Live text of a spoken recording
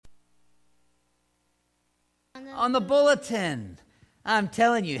On the bulletin. I'm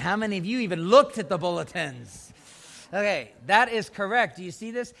telling you, how many of you even looked at the bulletins? Okay, that is correct. Do you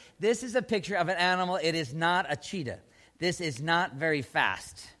see this? This is a picture of an animal. It is not a cheetah. This is not very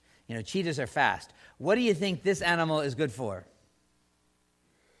fast. You know, cheetahs are fast. What do you think this animal is good for?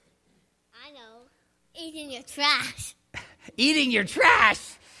 I know. Eating your trash. Eating your trash?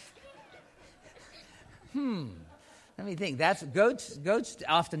 Let me think. That's goats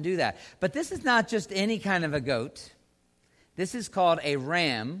often do that. But this is not just any kind of a goat. This is called a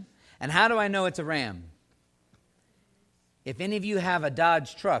ram. And how do I know it's a ram? If any of you have a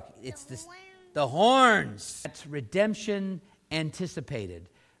Dodge truck, it's the horns. That's redemption anticipated.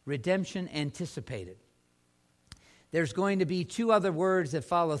 Redemption anticipated. There's going to be two other words that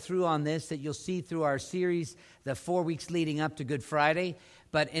follow through on this that you'll see through our series, the 4 weeks leading up to Good Friday.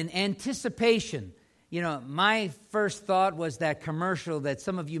 But in anticipation, you know, my first thought was that commercial that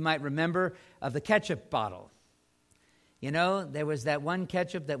some of you might remember of the ketchup bottle. You know, there was that one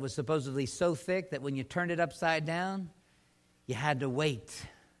ketchup that was supposedly so thick that when you turned it upside down, you had to wait.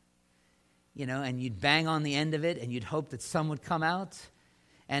 You know, and you'd bang on the end of it and you'd hope that some would come out.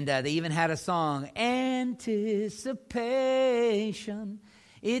 And they even had a song, Anticipation,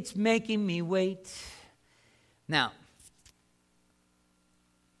 it's making me wait. Now,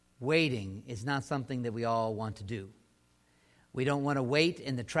 waiting is not something that we all want to do. We don't want to wait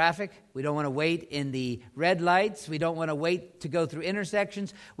in the traffic. We don't want to wait in the red lights. We don't want to wait to go through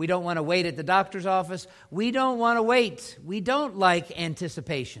intersections. We don't want to wait at the doctor's office. We don't want to wait. We don't like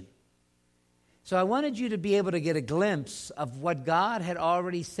anticipation. So I wanted you to be able to get a glimpse of what God had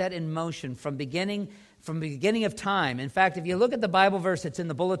already set in motion from the beginning of time. In fact, if you look at the Bible verse that's in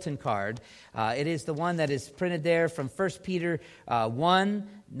the bulletin card, it is the one that is printed there from 1 Peter 1,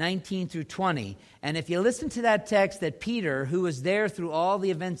 19 through 20. And if you listen to that text, that Peter, who was there through all the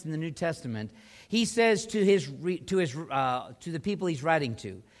events in the New Testament, he says to the people he's writing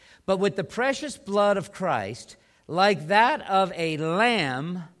to, "But with the precious blood of Christ, like that of a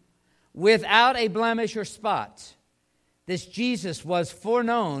lamb without a blemish or spot, this Jesus was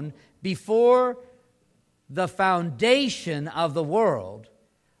foreknown before the foundation of the world,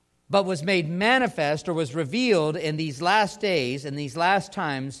 but was made manifest or was revealed in these last days and these last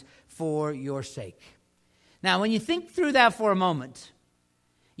times for your sake." Now, when you think through that for a moment,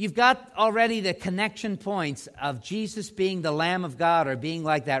 you've got already the connection points of Jesus being the Lamb of God or being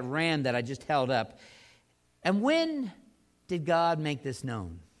like that ram that I just held up. And when did God make this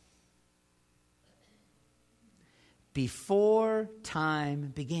known? Before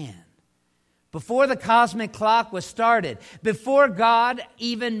time began. Before the cosmic clock was started, before God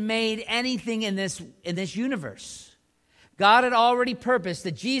even made anything in this universe, God had already purposed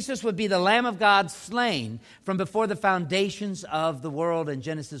that Jesus would be the Lamb of God slain from before the foundations of the world in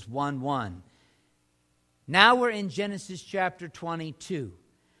Genesis 1:1. Now we're in Genesis chapter 22.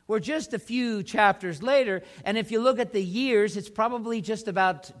 We're just a few chapters later, and if you look at the years, it's probably just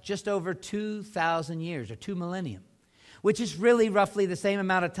over 2,000 years or 2 millennium. Which is really roughly the same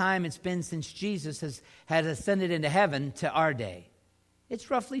amount of time it's been since Jesus has ascended into heaven to our day. It's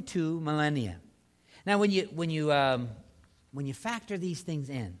roughly 2 millennia. Now, when you factor these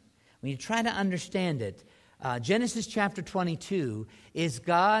things in, when you try to understand it, Genesis chapter 22 is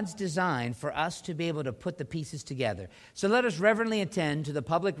God's design for us to be able to put the pieces together. So let us reverently attend to the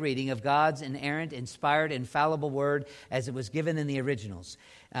public reading of God's inerrant, inspired, infallible word as it was given in the originals.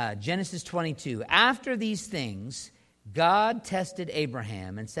 Genesis 22. After these things, God tested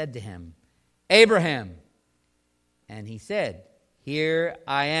Abraham and said to him, "Abraham." And he said, "Here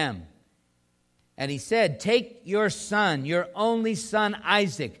I am." And he said, "Take your son, your only son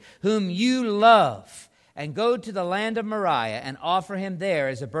Isaac, whom you love, and go to the land of Moriah and offer him there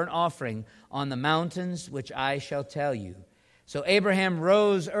as a burnt offering on the mountains which I shall tell you." So Abraham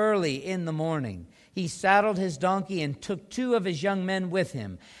rose early in the morning. He saddled his donkey and took 2 of his young men with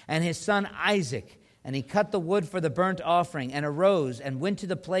him and his son Isaac. And he cut the wood for the burnt offering and arose and went to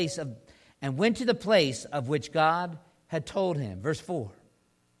the place of which God had told him. Verse 4.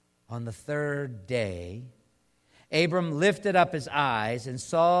 On the 3rd day, Abram lifted up his eyes and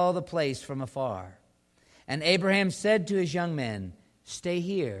saw the place from afar. And Abraham said to his young men, "Stay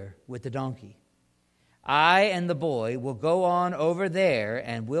here with the donkey. I and the boy will go on over there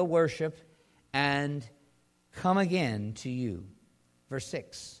and will worship and come again to you." Verse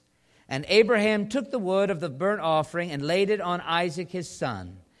 6. And Abraham took the wood of the burnt offering and laid it on Isaac his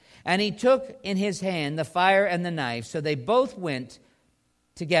son. And he took in his hand the fire and the knife. So they both went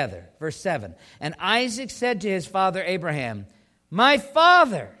together. Verse 7. And Isaac said to his father Abraham, "My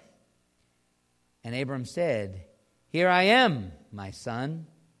father." And Abram said, "Here I am, my son."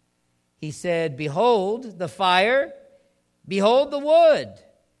 He said, behold the fire, behold the wood,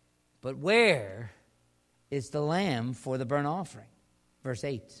 but where is the lamb for the burnt offering? Verse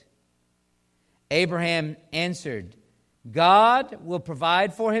 8. Abraham answered, God will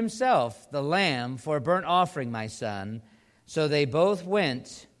provide for himself the lamb for a burnt offering, my son. So they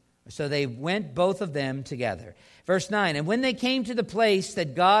went both of them together. Verse 9, and when they came to the place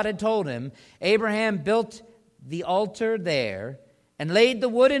that God had told him, Abraham built the altar there and laid the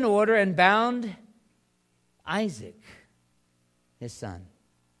wood in order and bound Isaac, his son,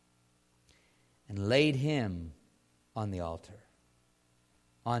 and laid him on the altar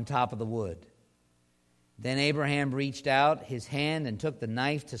on top of the wood. Then Abraham reached out his hand and took the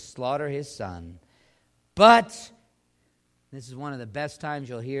knife to slaughter his son. But, this is one of the best times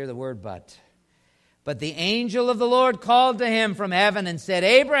you'll hear the word but. But the angel of the Lord called to him from heaven and said,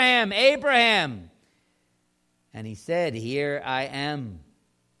 Abraham, Abraham. And he said, here I am.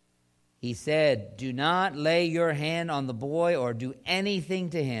 He said, do not lay your hand on the boy or do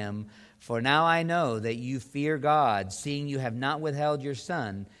anything to him, for now I know that you fear God, seeing you have not withheld your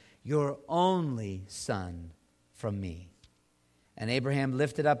son, your only son, from me. And Abraham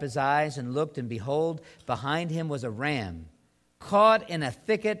lifted up his eyes and looked, and behold, behind him was a ram, caught in a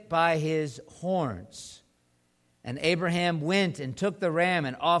thicket by his horns. And Abraham went and took the ram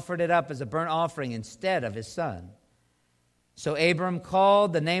and offered it up as a burnt offering instead of his son. So Abram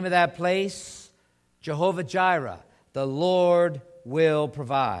called the name of that place Jehovah-Jireh, the Lord will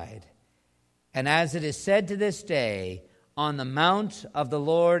provide. And as it is said to this day, on the mount of the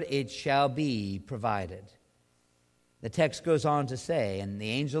Lord it shall be provided. The text goes on to say, and the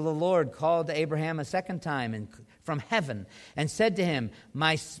angel of the Lord called to Abraham a second time from heaven and said to him,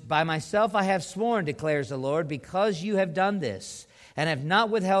 by myself I have sworn, declares the Lord, because you have done this and have not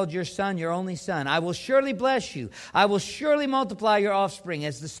withheld your son, your only son. I will surely bless you. I will surely multiply your offspring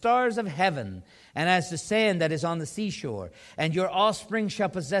as the stars of heaven and as the sand that is on the seashore. And your offspring shall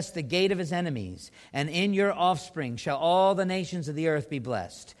possess the gate of his enemies. And in your offspring shall all the nations of the earth be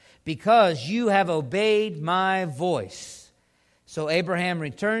blessed, because you have obeyed my voice. So Abraham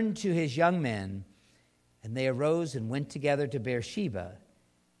returned to his young men, and they arose and went together to Beersheba.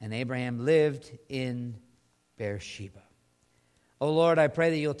 And Abraham lived in Beersheba. Oh Lord, I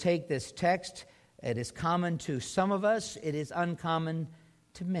pray that you'll take this text. It is common to some of us. It is uncommon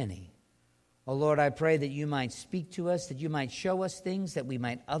to many. Oh Lord, I pray that you might speak to us, that you might show us things that we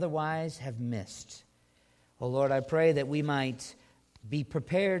might otherwise have missed. Oh Lord, I pray that we might be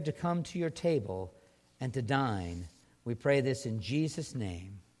prepared to come to your table and to dine. We pray this in Jesus'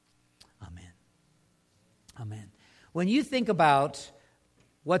 name. Amen. Amen. When you think about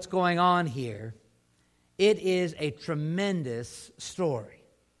what's going on here, it is a tremendous story.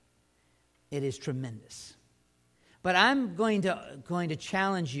 It is tremendous. But I'm going to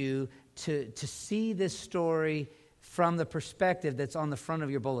challenge you to see this story from the perspective that's on the front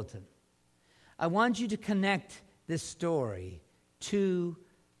of your bulletin. I want you to connect this story to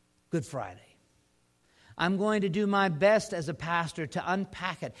Good Friday. I'm going to do my best as a pastor to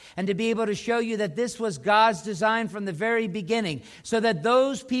unpack it and to be able to show you that this was God's design from the very beginning, so that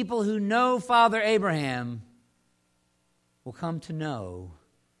those people who know Father Abraham will come to know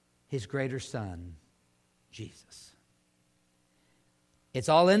his greater son, Jesus. It's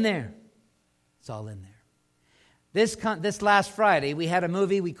all in there. It's all in there. This last Friday, we had a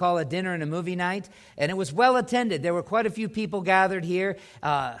movie. We call it Dinner and a Movie Night, and it was well attended. There were quite a few people gathered here.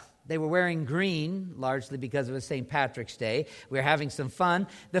 They were wearing green, largely because it was St. Patrick's Day. We were having some fun.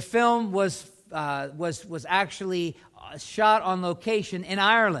 The film was actually shot on location in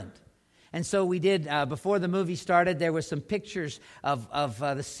Ireland. And so we did, before the movie started, there were some pictures of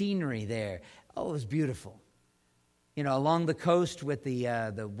the scenery there. Oh, it was beautiful. You know, along the coast with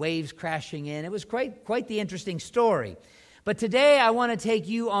the waves crashing in. It was quite the interesting story. But today I want to take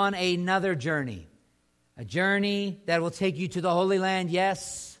you on another journey. A journey that will take you to the Holy Land,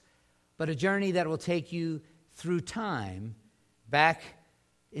 yes, but a journey that will take you through time back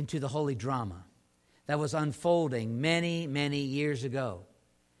into the holy drama that was unfolding many, many years ago.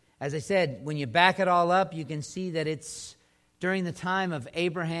 As I said, when you back it all up, you can see that it's during the time of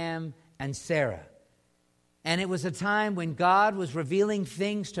Abraham and Sarah. And it was a time when God was revealing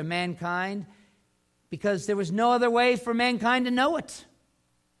things to mankind because there was no other way for mankind to know it.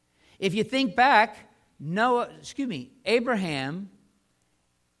 If you think back, Abraham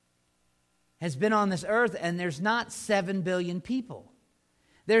has been on this earth, and there's not 7 billion people.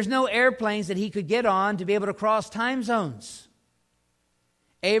 There's no airplanes that he could get on to be able to cross time zones.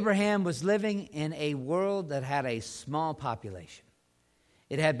 Abraham was living in a world that had a small population.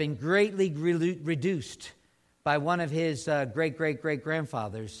 It had been greatly reduced by one of his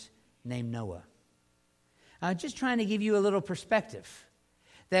great-great-great-grandfathers named Noah. I'm just trying to give you a little perspective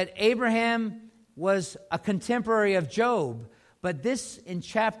that Abraham was a contemporary of Job, but this in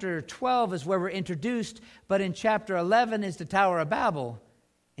chapter 12 is where we're introduced, but in chapter 11 is the Tower of Babel.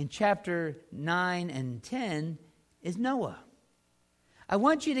 In chapter 9 and 10 is Noah. I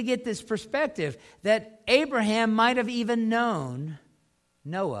want you to get this perspective that Abraham might have even known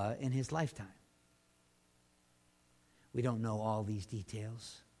Noah in his lifetime. We don't know all these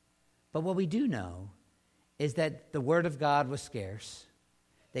details, but what we do know is that the Word of God was scarce.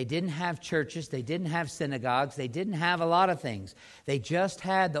 They didn't have churches. They didn't have synagogues. They didn't have a lot of things. They just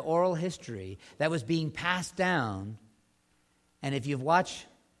had the oral history that was being passed down. And if you've watched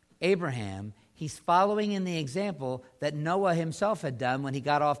Abraham, he's following in the example that Noah himself had done when he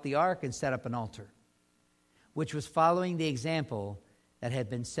got off the ark and set up an altar, which was following the example that had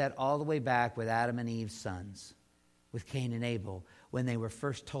been set all the way back with Adam and Eve's sons, with Cain and Abel, when they were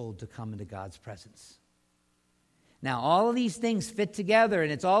first told to come into God's presence. Now, all of these things fit together,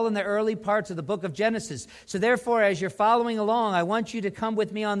 and it's all in the early parts of the book of Genesis. So therefore, as you're following along, I want you to come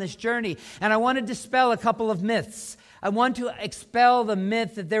with me on this journey, and I want to dispel a couple of myths. I want to expel the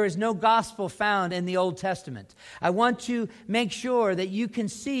myth that there is no gospel found in the Old Testament. I want to make sure that you can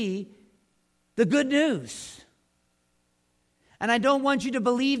see the good news. And I don't want you to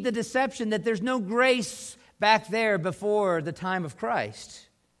believe the deception that there's no grace back there before the time of Christ.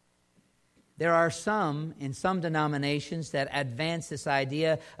 There are some in some denominations that advance this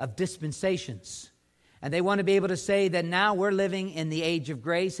idea of dispensations. And they want to be able to say that now we're living in the age of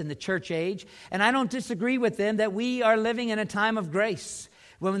grace, in the church age. And I don't disagree with them that we are living in a time of grace,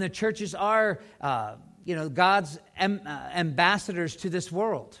 when the churches are, God's ambassadors to this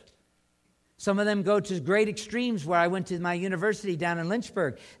world. Some of them go to great extremes. Where I went to my university down in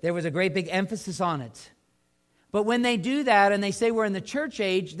Lynchburg, there was a great big emphasis on it. But when they do that and they say we're in the church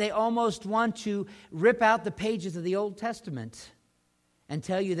age, they almost want to rip out the pages of the Old Testament and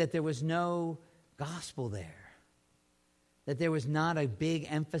tell you that there was no gospel there, that there was not a big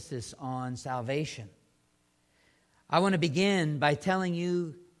emphasis on salvation. I want to begin by telling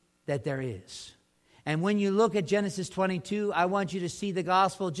you that there is. And when you look at Genesis 22, I want you to see the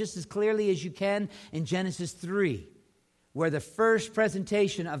gospel just as clearly as you can in Genesis 3. Where the first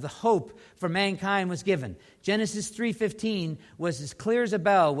presentation of the hope for mankind was given. Genesis 3:15 was as clear as a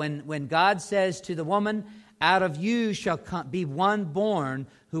bell when God says to the woman, out of you shall be one born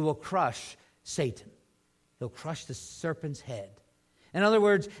who will crush Satan. He'll crush the serpent's head. In other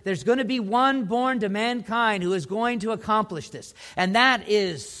words, there's going to be one born to mankind who is going to accomplish this. And that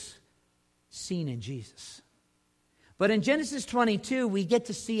is seen in Jesus. But in Genesis 22, we get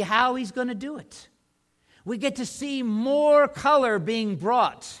to see how he's going to do it. We get to see more color being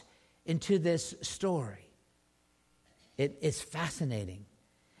brought into this story. It is fascinating.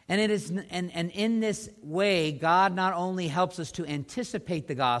 And it is, and in this way, God not only helps us to anticipate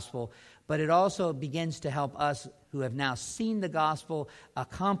the gospel, but it also begins to help us who have now seen the gospel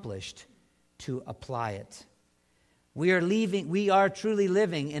accomplished to apply it. We are truly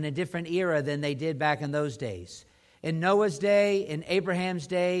living in a different era than they did back in those days. In Noah's day, in Abraham's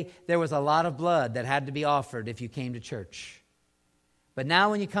day, there was a lot of blood that had to be offered if you came to church. But now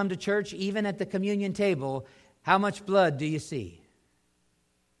when you come to church, even at the communion table, how much blood do you see?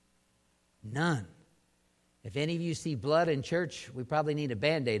 None. If any of you see blood in church, we probably need a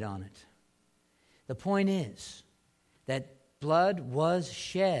Band-Aid on it. The point is that blood was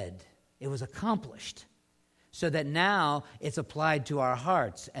shed. It was accomplished. So that now it's applied to our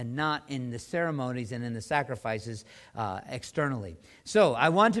hearts and not in the ceremonies and in the sacrifices externally. So I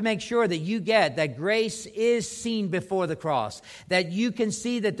want to make sure that you get that grace is seen before the cross. That you can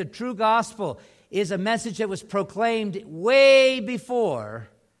see that the true gospel is a message that was proclaimed way before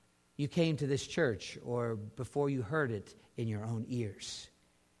you came to this church or before you heard it in your own ears.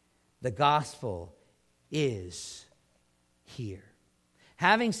 The gospel is here.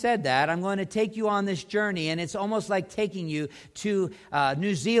 Having said that, I'm going to take you on this journey, and it's almost like taking you to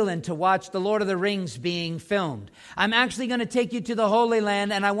New Zealand to watch The Lord of the Rings being filmed. I'm actually going to take you to the Holy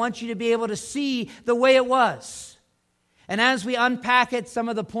Land, and I want you to be able to see the way it was. And as we unpack it, some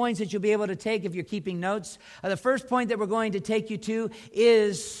of the points that you'll be able to take if you're keeping notes, the first point that we're going to take you to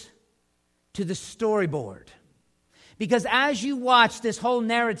is to the storyboard. Because as you watch this whole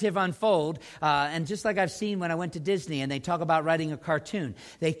narrative unfold, and just like I've seen when I went to Disney and they talk about writing a cartoon,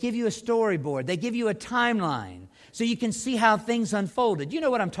 they give you a storyboard, they give you a timeline so you can see how things unfolded. You know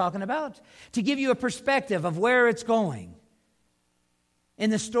what I'm talking about? To give you a perspective of where it's going.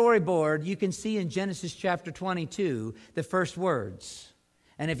 In the storyboard, you can see in Genesis chapter 22 the first words.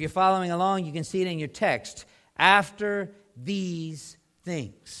 And if you're following along, you can see it in your text. After these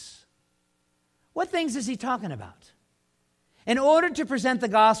things. What things is he talking about? In order to present the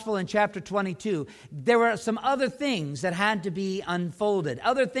gospel in chapter 22, there were some other things that had to be unfolded,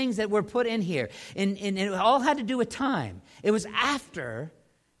 other things that were put in here. And it all had to do with time. It was after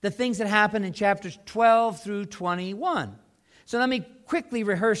the things that happened in chapters 12 through 21. So let me quickly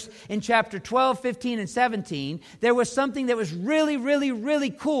rehearse in chapter 12, 15, and 17. There was something that was really, really, really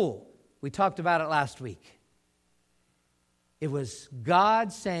cool. We talked about it last week. It was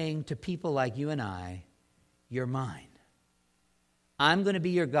God saying to people like you and I, "You're mine. I'm going to be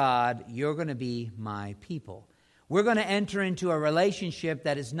your God. You're going to be my people." We're going to enter into a relationship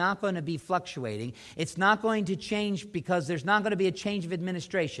that is not going to be fluctuating. It's not going to change because there's not going to be a change of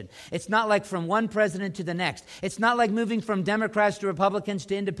administration. It's not like from one president to the next. It's not like moving from Democrats to Republicans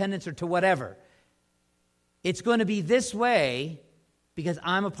to independents or to whatever. It's going to be this way because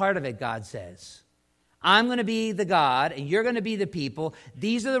I'm a part of it, God says. I'm going to be the God, and you're going to be the people.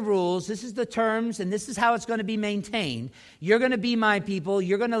 These are the rules. This is the terms, and this is how it's going to be maintained. You're going to be my people.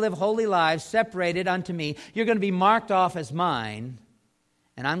 You're going to live holy lives separated unto me. You're going to be marked off as mine,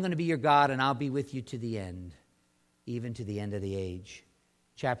 and I'm going to be your God, and I'll be with you to the end, even to the end of the age.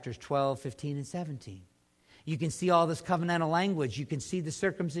 Chapters 12, 15, and 17. You can see all this covenantal language. You can see the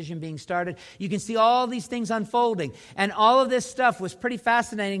circumcision being started. You can see all these things unfolding. And all of this stuff was pretty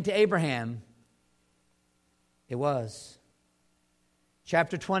fascinating to Abraham. It was.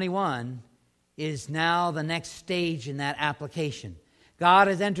 Chapter 21 is now the next stage in that application. God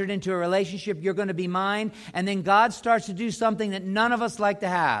has entered into a relationship. You're going to be mine. And then God starts to do something that none of us like to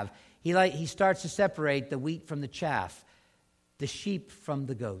have. He starts to separate the wheat from the chaff, the sheep from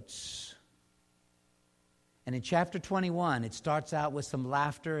the goats. And in chapter 21, it starts out with some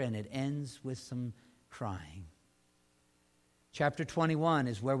laughter and it ends with some crying. Chapter 21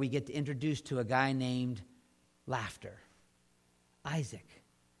 is where we get introduced to a guy named Laughter. Isaac.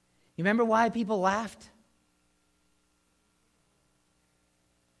 You remember why people laughed?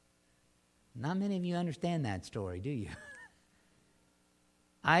 Not many of you understand that story, do you?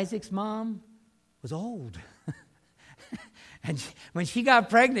 Isaac's mom was old. And when she got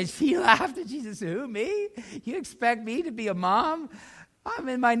pregnant, she laughed and she said, "Who, me? You expect me to be a mom? I'm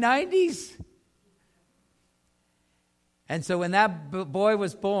in my 90s. And so when that boy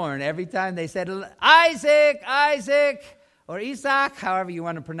was born, every time they said, "Isaac, Isaac," or Isaac, however you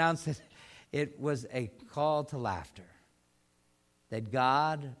want to pronounce it, it was a call to laughter. That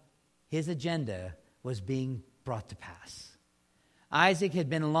God, his agenda, was being brought to pass. Isaac had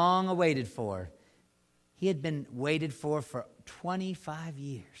been long awaited for. He had been waited for 25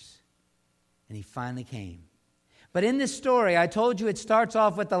 years. And he finally came. But in this story, I told you it starts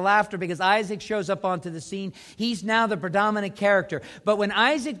off with the laughter because Isaac shows up onto the scene. He's now the predominant character. But when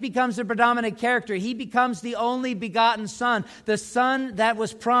Isaac becomes the predominant character, he becomes the only begotten son, the son that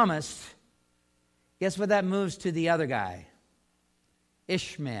was promised. Guess what that moves to the other guy?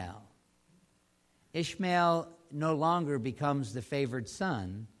 Ishmael. Ishmael no longer becomes the favored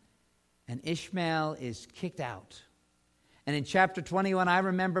son, and Ishmael is kicked out. And in chapter 21, I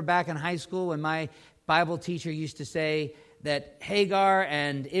remember back in high school when my Bible teacher used to say that Hagar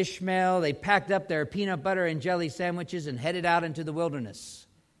and Ishmael, they packed up their peanut butter and jelly sandwiches and headed out into the wilderness.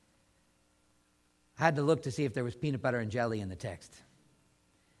 I had to look to see if there was peanut butter and jelly in the text.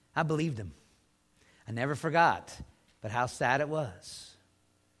 I believed him. I never forgot, but how sad it was.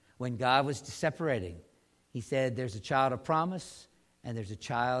 When God was separating, he said there's a child of promise and there's a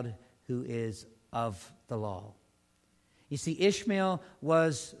child who is of the law. You see, Ishmael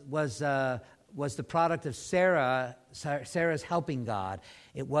was the product of Sarah's helping God.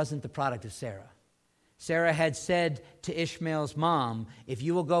 It wasn't the product of Sarah. Sarah had said to Ishmael's mom, "If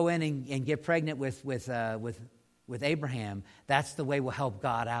you will go in and get pregnant with Abraham, that's the way we'll help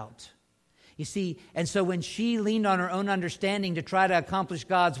God out." You see, and so when she leaned on her own understanding to try to accomplish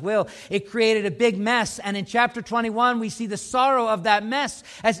God's will, it created a big mess. And in chapter 21, we see the sorrow of that mess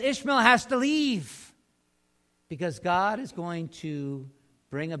as Ishmael has to leave. Because God is going to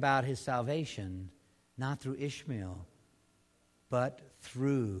bring about his salvation, not through Ishmael, but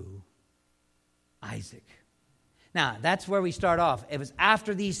through Isaac. Now, that's where we start off. It was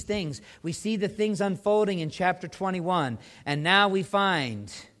after these things. We see the things unfolding in chapter 21. And now we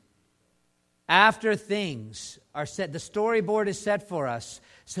find, after things are set, the storyboard is set for us,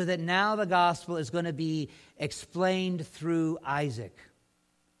 so that now the gospel is going to be explained through Isaac.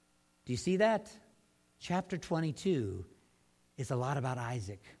 Do you see that? Chapter 22 is a lot about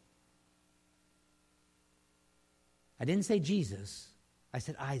Isaac. I didn't say Jesus. I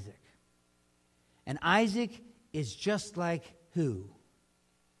said Isaac. And Isaac is just like who?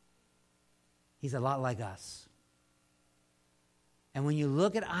 He's a lot like us. And when you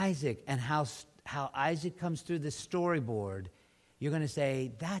look at Isaac and how how Isaac comes through this storyboard, you're going to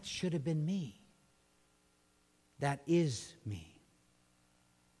say, that should have been me. That is me.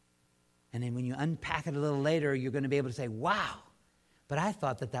 And then when you unpack it a little later, you're going to be able to say, wow, but I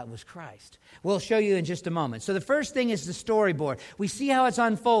thought that was Christ. We'll show you in just a moment. So the first thing is the storyboard. We see how it's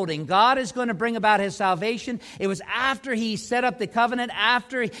unfolding. God is going to bring about his salvation. It was after he set up the covenant,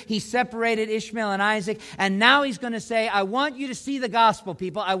 after he separated Ishmael and Isaac, and now he's going to say, I want you to see the gospel,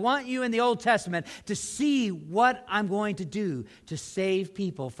 people. I want you in the Old Testament to see what I'm going to do to save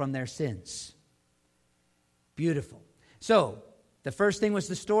people from their sins. Beautiful. So, the first thing was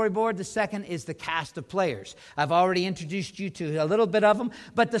the storyboard. The second is the cast of players. I've already introduced you to a little bit of them.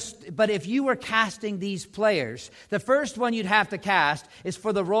 But if you were casting these players, the first one you'd have to cast is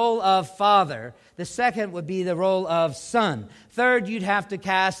for the role of father. The second would be the role of son. Third, you'd have to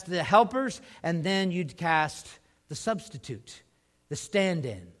cast the helpers. And then you'd cast the substitute, the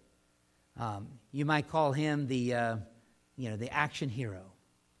stand-in. You might call him the action hero.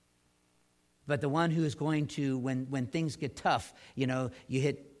 But the one who is going to, when things get tough, you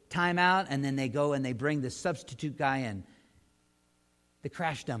hit timeout and then they go and they bring the substitute guy in. The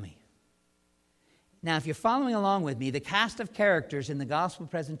crash dummy. Now, if you're following along with me, the cast of characters in the gospel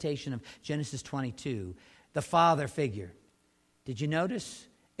presentation of Genesis 22, the father figure. Did you notice?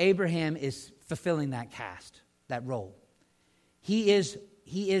 Abraham is fulfilling that cast, that role. He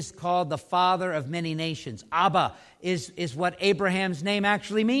is called the father of many nations. Abba is what Abraham's name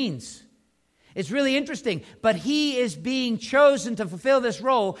actually means. It's really interesting, but he is being chosen to fulfill this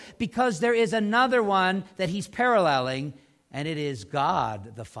role because there is another one that he's paralleling, and it is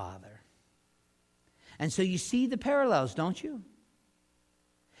God the Father. And so you see the parallels, don't you?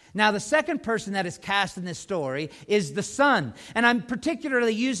 Now, the second person that is cast in this story is the Son. And I'm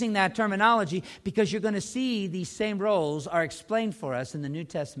particularly using that terminology because you're going to see these same roles are explained for us in the New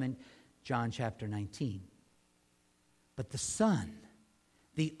Testament, John chapter 19. But the Son,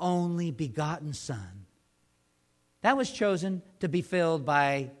 the only begotten Son, that was chosen to be filled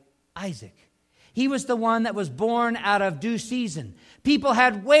by Isaac. He was the one that was born out of due season. People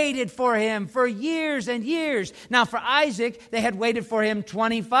had waited for him for years and years. Now, for Isaac, they had waited for him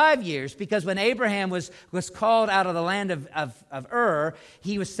 25 years because when Abraham was called out of the land of Ur,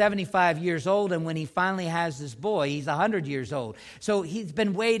 he was 75 years old, and when he finally has this boy, he's 100 years old. So he's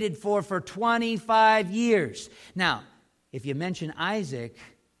been waited for 25 years. Now, if you mention Isaac,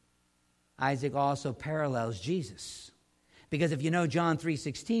 Isaac also parallels Jesus. Because if you know John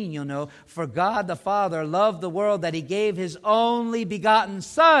 3:16, you'll know, for God the Father loved the world that he gave his only begotten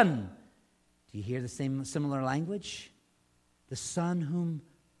Son. Do you hear the same similar language? The Son whom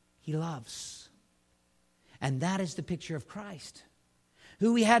he loves. And that is the picture of Christ,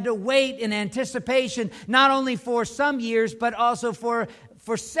 who we had to wait in anticipation, not only for some years, but also for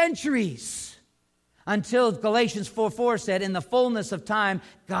centuries. Until Galatians 4:4 said, in the fullness of time,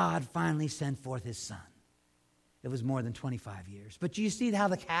 God finally sent forth his Son. It was more than 25 years. But do you see how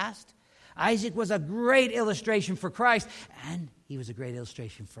the cast? Isaac was a great illustration for Christ, and he was a great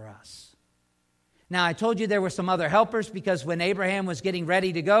illustration for us. Now, I told you there were some other helpers because when Abraham was getting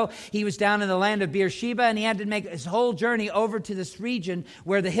ready to go, he was down in the land of Beersheba, and he had to make his whole journey over to this region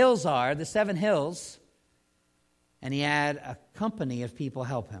where the hills are, the 7 hills, and he had a company of people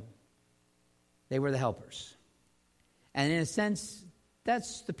help him. They were the helpers. And in a sense,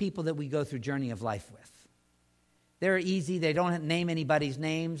 that's the people that we go through journey of life with. They're easy. They don't name anybody's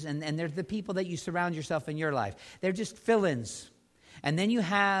names. And they're the people that you surround yourself in your life. They're just fill-ins. And then you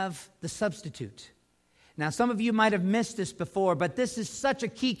have the substitute. Now, some of you might have missed this before, but this is such a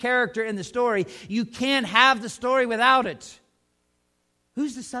key character in the story. You can't have the story without it.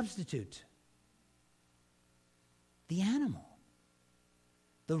 Who's the substitute? The animal.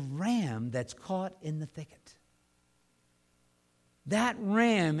 The ram that's caught in the thicket. That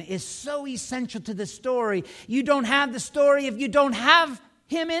ram is so essential to the story. You don't have the story if you don't have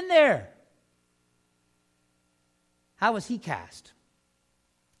him in there. How was he cast?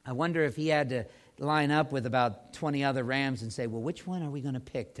 I wonder if he had to line up with about 20 other rams and say, well, which one are we going to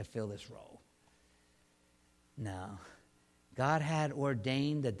pick to fill this role? No. God had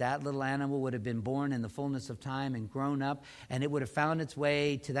ordained that little animal would have been born in the fullness of time and grown up, and it would have found its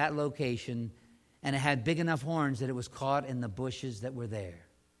way to that location, and it had big enough horns that it was caught in the bushes that were there.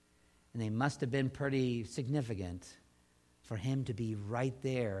 And they must have been pretty significant for him to be right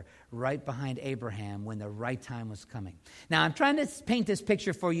there, right behind Abraham when the right time was coming. Now, I'm trying to paint this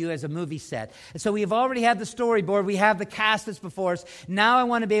picture for you as a movie set. And so we've already had the storyboard. We have the cast that's before us. Now I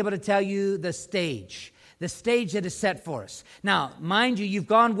want to be able to tell you the stage. the stage that is set for us. Now, mind you, you've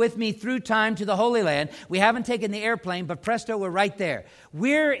gone with me through time to the Holy Land. We haven't taken the airplane, but presto, we're right there.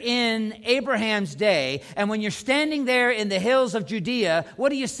 We're in Abraham's day, and when you're standing there in the hills of Judea, what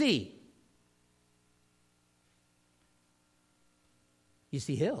do you see? You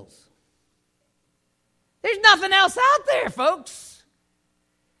see hills. There's nothing else out there, folks.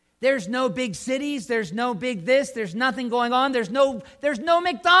 There's no big cities. There's no big this. There's nothing going on. There's no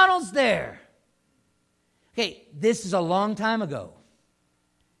McDonald's there. Okay, this is a long time ago.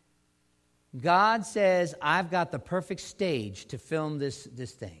 God says, I've got the perfect stage to film this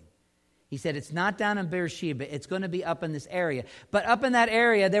thing. He said, it's not down in Beersheba. It's going to be up in this area. But up in that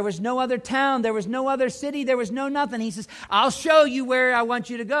area, there was no other town. There was no other city. There was no nothing. He says, I'll show you where I want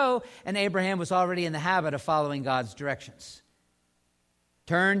you to go. And Abraham was already in the habit of following God's directions.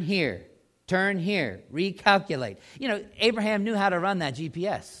 Turn here. Turn here. Recalculate. You know, Abraham knew how to run that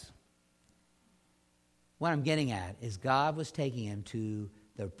GPS. What I'm getting at is God was taking him to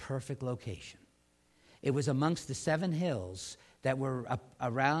the perfect location. It was amongst the 7 hills that were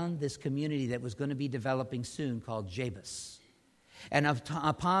around this community that was going to be developing soon called Jebus. And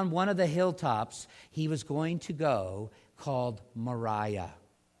upon one of the hilltops, he was going to go called Moriah.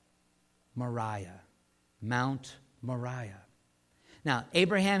 Moriah. Mount Moriah. Now,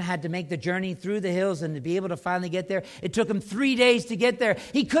 Abraham had to make the journey through the hills and to be able to finally get there. It took him 3 days to get there.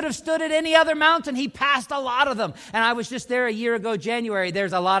 He could have stood at any other mountain. He passed a lot of them. And I was just there a year ago, January.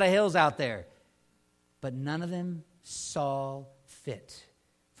 There's a lot of hills out there. But none of them saw fit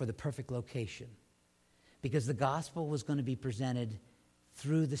for the perfect location, because the gospel was going to be presented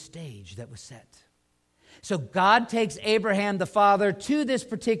through the stage that was set. So God takes Abraham the father to this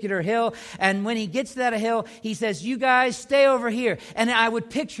particular hill, and when he gets to that hill, he says, you guys stay over here. And I would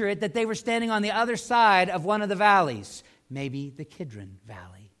picture it that they were standing on the other side of one of the valleys, maybe the Kidron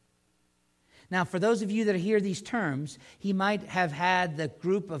Valley. Now, for those of you that hear these terms, he might have had the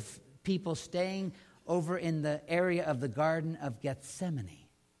group of people staying over in the area of the Garden of Gethsemane,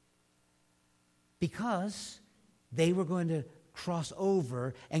 because they were going to cross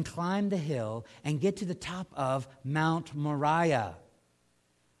over and climb the hill and get to the top of Mount Moriah,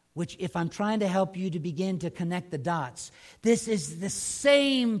 which, if I'm trying to help you to begin to connect the dots, this is the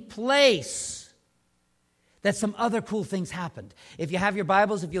same place that some other cool things happened. If you have your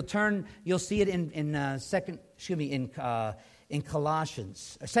Bibles, if you'll turn, you'll see it in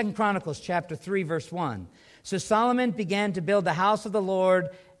Colossians, 2 Chronicles chapter 3, verse 1. So Solomon began to build the house of the Lord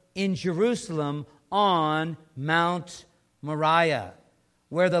in Jerusalem on Mount Moriah,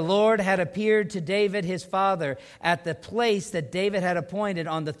 where the Lord had appeared to David his father at the place that David had appointed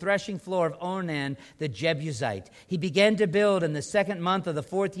on the threshing floor of Ornan the Jebusite. He began to build in the 2nd month of the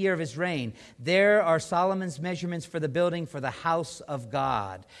 4th year of his reign. There are Solomon's measurements for the building for the house of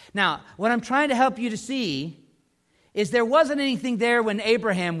God. Now, what I'm trying to help you to see is there wasn't anything there when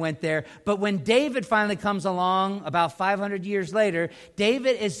Abraham went there, but when David finally comes along about 500 years later,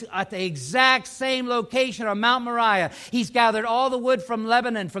 David is at the exact same location on Mount Moriah. He's gathered all the wood from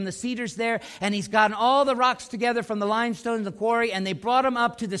Lebanon, from the cedars there, and he's gotten all the rocks together from the limestone in the quarry, and they brought them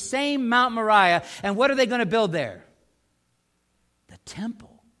up to the same Mount Moriah. And what are they going to build there? The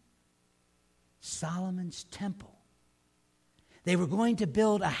temple. Solomon's temple. They were going to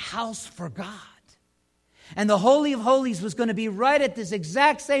build a house for God. And the Holy of Holies was going to be right at this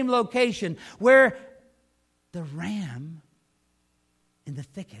exact same location where the ram in the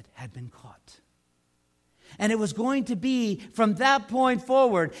thicket had been caught. And it was going to be from that point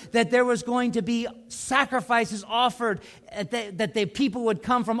forward that there was going to be sacrifices offered, that the people would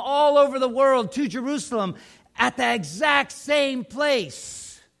come from all over the world to Jerusalem at the exact same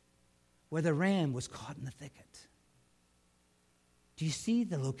place where the ram was caught in the thicket. Do you see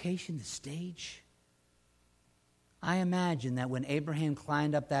the location, the stage? I imagine that when Abraham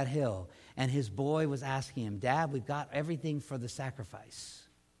climbed up that hill and his boy was asking him, Dad, we've got everything for the sacrifice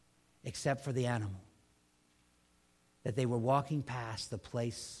except for the animal, that they were walking past the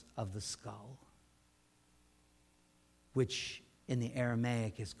place of the skull, which in the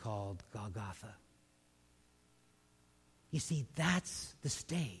Aramaic is called Golgotha. You see, that's the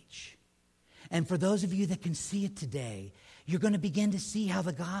stage. And for those of you that can see it today, you're going to begin to see how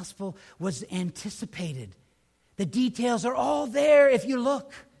the gospel was anticipated. The details are all there if you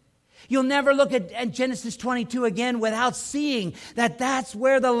look. You'll never look at Genesis 22 again without seeing that that's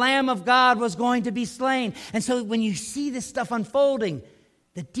where the Lamb of God was going to be slain. And so when you see this stuff unfolding,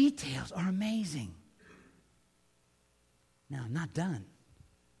 the details are amazing. Now, I'm not done,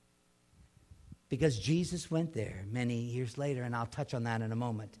 because Jesus went there many years later, and I'll touch on that in a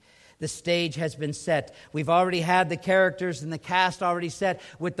moment. The stage has been set. We've already had the characters and the cast already set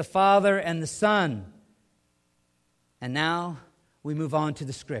with the Father and the Son. And now we move on to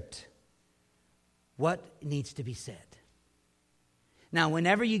the script. What needs to be said? Now,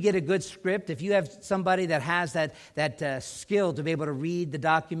 whenever you get a good script, if you have somebody that has that skill to be able to read the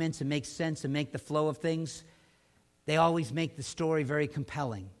documents and make sense and make the flow of things, they always make the story very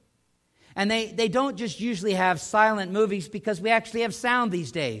compelling. And they don't just usually have silent movies because we actually have sound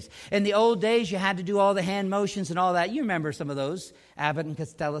these days. In the old days, you had to do all the hand motions and all that. You remember some of those Abbott and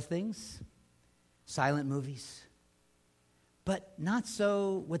Costello things, silent movies. But not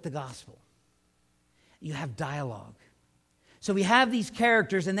so with the gospel. You have dialogue. So we have these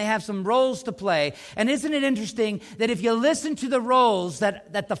characters, and they have some roles to play. And isn't it interesting that if you listen to the roles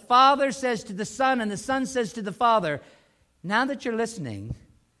that the Father says to the Son and the Son says to the Father, now that you're listening,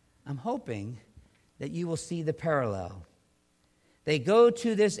 I'm hoping that you will see the parallel. They go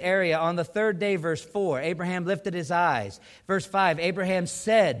to this area on the third day, verse 4. Abraham lifted his eyes. Verse 5, Abraham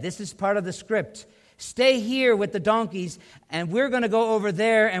said, this is part of the script, stay here with the donkeys, and we're going to go over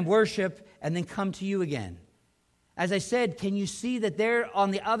there and worship and then come to you again. As I said, can you see that they're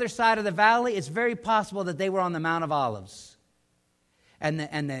on the other side of the valley? It's very possible that they were on the Mount of Olives. And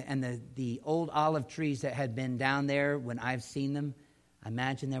the old olive trees that had been down there when I've seen them, I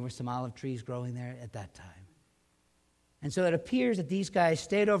imagine there were some olive trees growing there at that time. And so it appears that these guys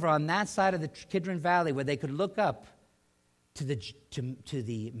stayed over on that side of the Kidron Valley where they could look up to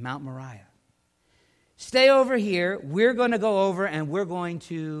the Mount Moriah. Stay over here. We're going to go over and we're going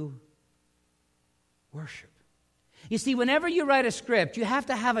to worship. You see, whenever you write a script, you have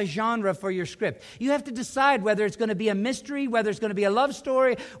to have a genre for your script. You have to decide whether it's going to be a mystery, whether it's going to be a love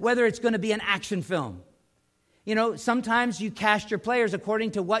story, whether it's going to be an action film. You know, sometimes you cast your players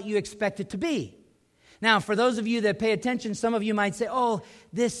according to what you expect it to be. Now, for those of you that pay attention, some of you might say, oh,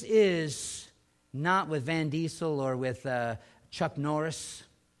 this is not with Van Diesel or with Chuck Norris.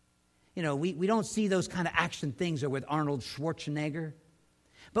 You know, we don't see those kind of action things or with Arnold Schwarzenegger.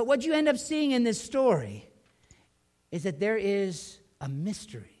 But what you end up seeing in this story is that there is a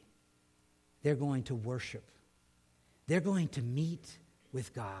mystery. They're going to worship. They're going to meet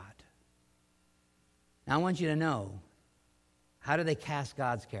with God. Now, I want you to know, how do they cast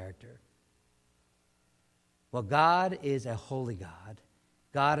God's character? Well, God is a holy God.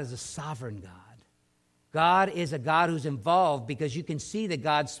 God is a sovereign God. God is a God who's involved because you can see that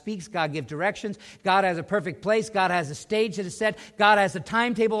God speaks, God gives directions, God has a perfect place, God has a stage that is set, God has a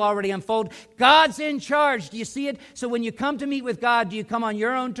timetable already unfolded. God's in charge. Do you see it? So when you come to meet with God, do you come on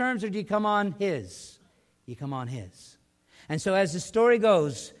your own terms or do you come on His? You come on His. And so as the story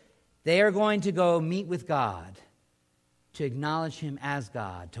goes, they are going to go meet with God to acknowledge Him as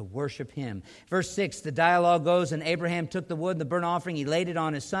God, to worship Him. Verse 6, the dialogue goes, and Abraham took the wood and the burnt offering, he laid it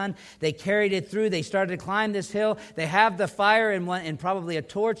on his son. They carried it through. They started to climb this hill. They have the fire and probably a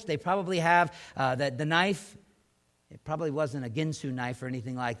torch. They probably have the knife. It probably wasn't a Ginsu knife or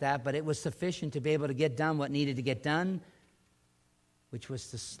anything like that, but it was sufficient to be able to get done what needed to get done, which was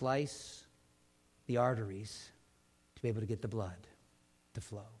to slice the arteries to be able to get the blood to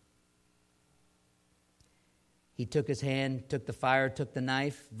flow. He took his hand, took the fire, took the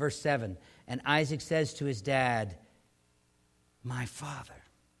knife. Verse 7, and Isaac says to his dad, my father.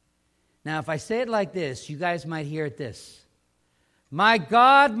 Now, if I say it like this, you guys might hear it this. My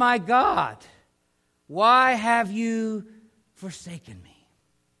God, why have you forsaken me?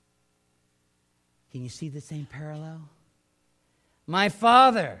 Can you see the same parallel? My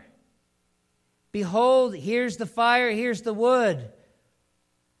father, behold, here's the fire, here's the wood.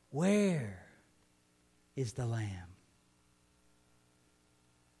 Where is the lamb?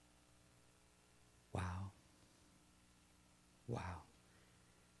 Wow.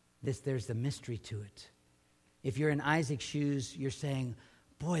 There's the mystery to it. If you're in Isaac's shoes, you're saying,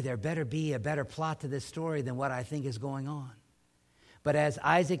 boy, there better be a better plot to this story than what I think is going on. But as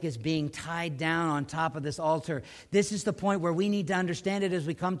Isaac is being tied down on top of this altar, this is the point where we need to understand it as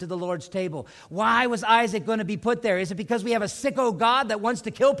we come to the Lord's table. Why was Isaac going to be put there? Is it because we have a sicko God that wants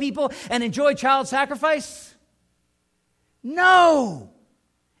to kill people and enjoy child sacrifice? No!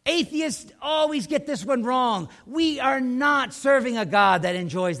 Atheists always get this one wrong. We are not serving a God that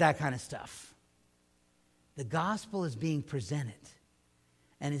enjoys that kind of stuff. The gospel is being presented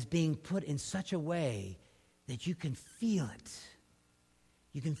and is being put in such a way that you can feel it.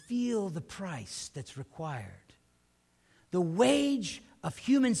 You can feel the price that's required. The wage of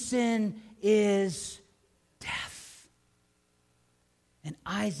human sin is death. And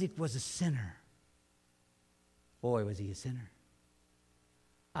Isaac was a sinner. Boy, was he a sinner.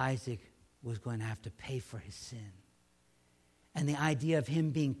 Isaac was going to have to pay for his sin. And the idea of him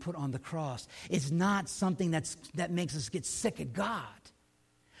being put on the cross is not something that makes us get sick at God.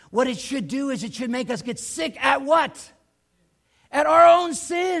 What it should do is it should make us get sick at what? At our own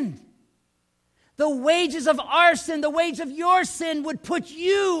sin. The wages of our sin, the wage of your sin would put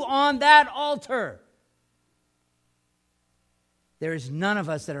you on that altar. There is none of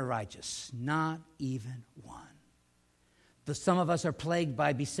us that are righteous, not even one. Some of us are plagued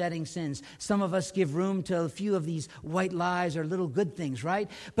by besetting sins. Some of us give room to a few of these white lies or little good things, right?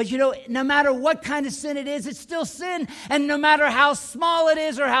 But no matter what kind of sin it is, it's still sin. And no matter how small it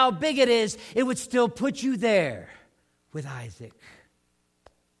is or how big it is, it would still put you there with Isaac.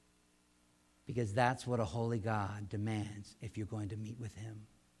 Because that's what a holy God demands if you're going to meet with him.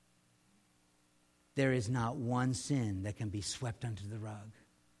 There is not one sin that can be swept under the rug.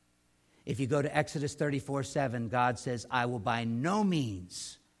 If you go to Exodus 34:7, God says, I will by no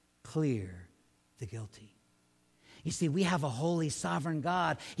means clear the guilty. You see, we have a holy, sovereign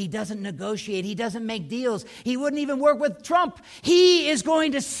God. He doesn't negotiate. He doesn't make deals. He wouldn't even work with Trump. He is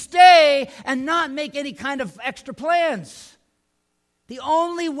going to stay and not make any kind of extra plans. The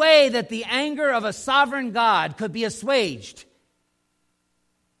only way that the anger of a sovereign God could be assuaged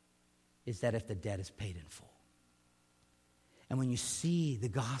is that if the debt is paid in full. And when you see the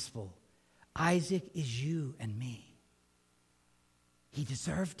gospel, Isaac is you and me. He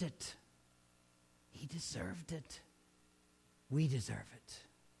deserved it. He deserved it. We deserve it.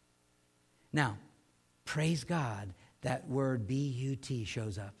 Now, praise God that word B-U-T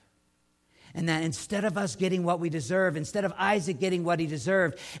shows up. And that instead of us getting what we deserve, instead of Isaac getting what he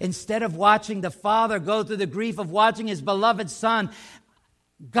deserved, instead of watching the father go through the grief of watching his beloved son,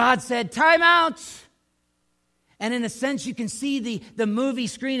 God said, time out. And in a sense, you can see the movie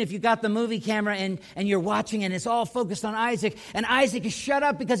screen if you got the movie camera and you're watching and it's all focused on Isaac. And Isaac is shut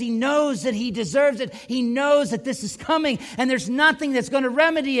up because he knows that he deserves it. He knows that this is coming and there's nothing that's going to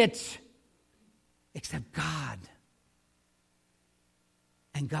remedy it except God.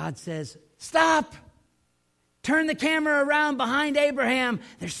 And God says, stop. Turn the camera around behind Abraham.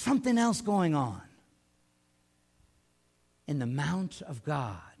 There's something else going on. In the mount of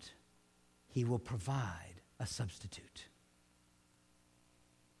God, he will provide a substitute.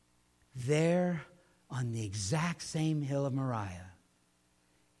 There on the exact same hill of Moriah,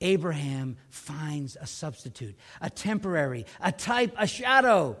 Abraham finds a substitute, a temporary, a type, a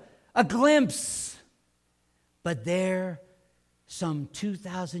shadow, a glimpse. But there, some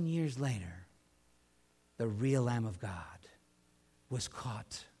 2,000 years later, the real Lamb of God was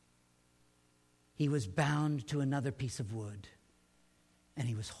caught. He was bound to another piece of wood, and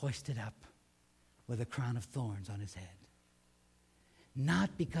he was hoisted up with a crown of thorns on his head.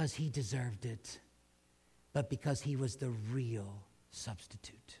 Not because he deserved it, but because he was the real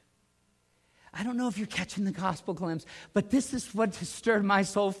substitute. I don't know if you're catching the gospel glimpse, but this is what has stirred my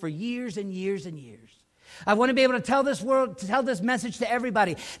soul for years and years and years. I want to be able to tell this world, to tell this message to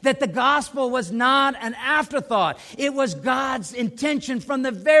everybody, that the gospel was not an afterthought. It was God's intention from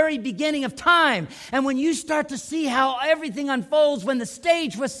the very beginning of time. And when you start to see how everything unfolds, when the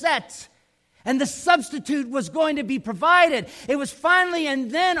stage was set and the substitute was going to be provided, it was finally and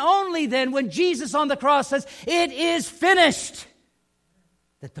then, only then, when Jesus on the cross says, it is finished,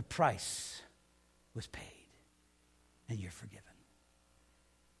 that the price was paid. And you're forgiven.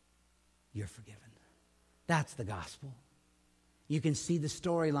 You're forgiven. That's the gospel. You can see the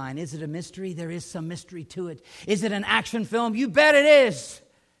storyline. Is it a mystery? There is some mystery to it. Is it an action film? You bet it is.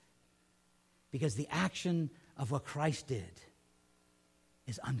 Because the action of what Christ did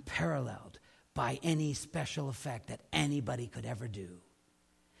is unparalleled by any special effect that anybody could ever do.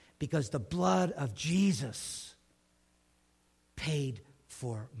 Because the blood of Jesus paid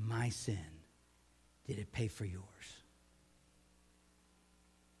for my sin. Did it pay for yours?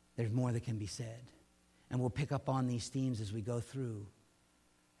 There's more that can be said. And we'll pick up on these themes as we go through.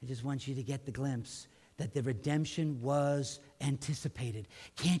 I just want you to get the glimpse that the redemption was anticipated.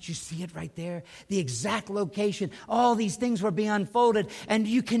 Can't you see it right there? The exact location. All these things were being unfolded. And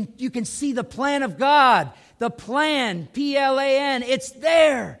you can see the plan of God. The plan, P-L-A-N. It's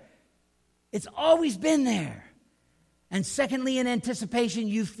there. It's always been there. And secondly, in anticipation,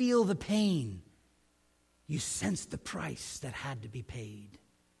 you feel the pain. You sense the price that had to be paid.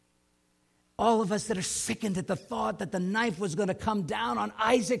 All of us that are sickened at the thought that the knife was going to come down on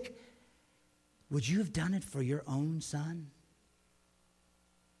Isaac, would you have done it for your own son?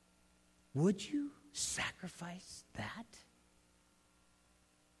 Would you sacrifice that?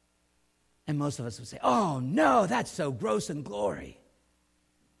 And most of us would say, oh no, that's so gross and glory.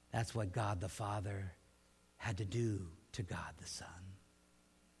 That's what God the Father had to do to God the Son.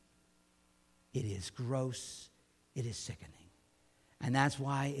 It is gross, it is sickening. And that's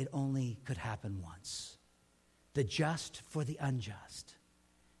why it only could happen once. The just for the unjust.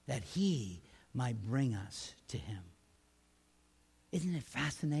 that he might bring us to him. Isn't it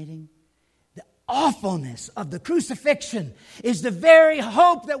fascinating? The awfulness of the crucifixion is the very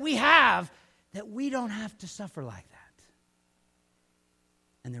hope that we have, that we don't have to suffer like that.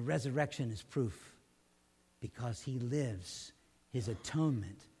 And the resurrection is proof, because he lives, his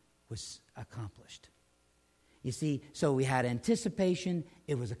atonement was accomplished. You see, so we had anticipation,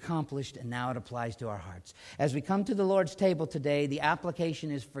 it was accomplished, and now it applies to our hearts. As we come to the Lord's table today, the application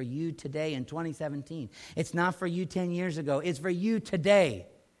is for you today in 2017. It's not for you 10 years ago, it's for you today.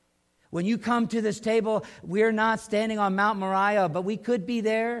 When you come to this table, we're not standing on Mount Moriah, but we could be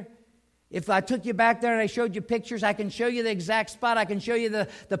there. If I took you back there and I showed you pictures, I can show you the exact spot. I can show you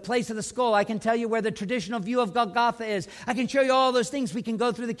the place of the skull. I can tell you where the traditional view of Golgotha is. I can show you all those things. We can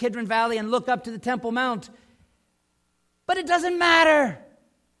go through the Kidron Valley and look up to the Temple Mount. But it doesn't matter,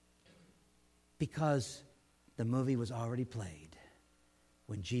 because the movie was already played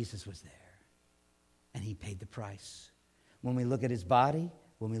when Jesus was there, and he paid the price. When we look at his body,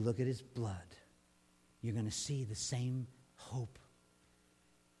 when we look at his blood, you're going to see the same hope.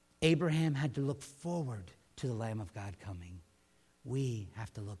 Abraham had to look forward to the Lamb of God coming. We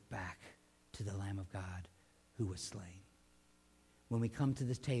have to look back to the Lamb of God who was slain. When we come to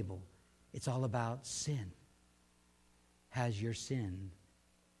this table, it's all about sin. Has your sin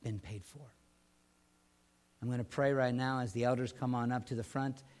been paid for? I'm going to pray right now as the elders come on up to the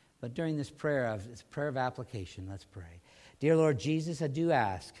front. But during this prayer of application, let's pray. Dear Lord Jesus, I do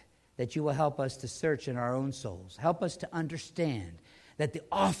ask that you will help us to search in our own souls. Help us to understand that the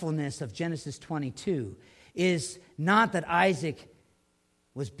awfulness of Genesis 22 is not that Isaac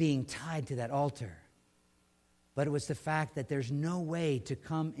was being tied to that altar, but it was the fact that there's no way to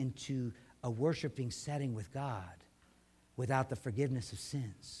come into a worshiping setting with God without the forgiveness of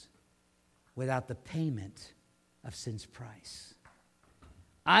sins, without the payment of sin's price.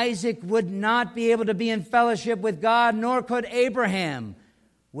 Isaac would not be able to be in fellowship with God, nor could Abraham,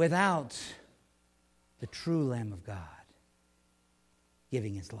 without the true Lamb of God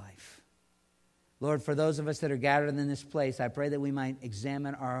giving his life. Lord, for those of us that are gathered in this place, I pray that we might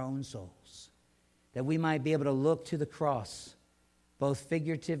examine our own souls, that we might be able to look to the cross, both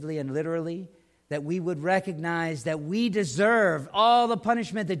figuratively and literally, that we would recognize that we deserve all the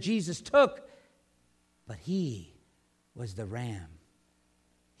punishment that Jesus took, but he was the ram.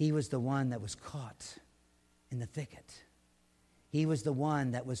 He was the one that was caught in the thicket. He was the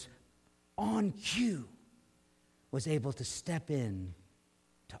one that was on cue, was able to step in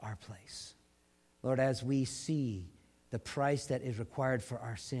to our place. Lord, as we see the price that is required for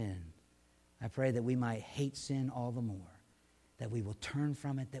our sin, I pray that we might hate sin all the more, that we will turn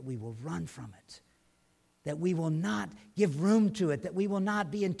from it, that we will run from it, that we will not give room to it, that we will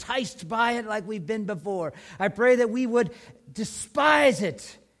not be enticed by it like we've been before. I pray that we would despise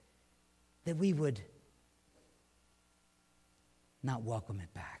it, that we would not welcome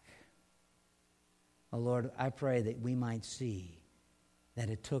it back. Oh Lord, I pray that we might see that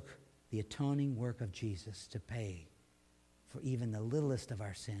it took the atoning work of Jesus to pay for even the littlest of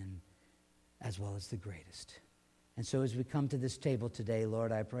our sin as well as the greatest. And so as we come to this table today,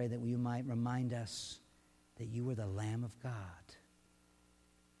 Lord, I pray that you might remind us that you are the Lamb of God,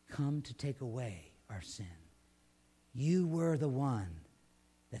 come to take away our sin. You were the one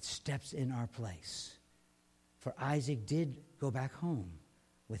that steps in our place. For Isaac did go back home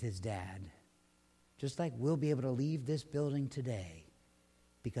with his dad, just like we'll be able to leave this building today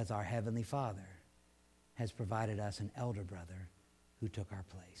because our Heavenly Father has provided us an elder brother who took our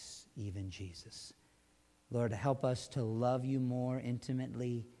place, even Jesus. Lord, help us to love you more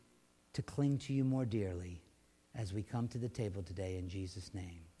intimately, to cling to you more dearly as we come to the table today in Jesus'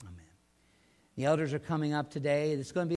 name. Amen. The elders are coming up today. It's going to be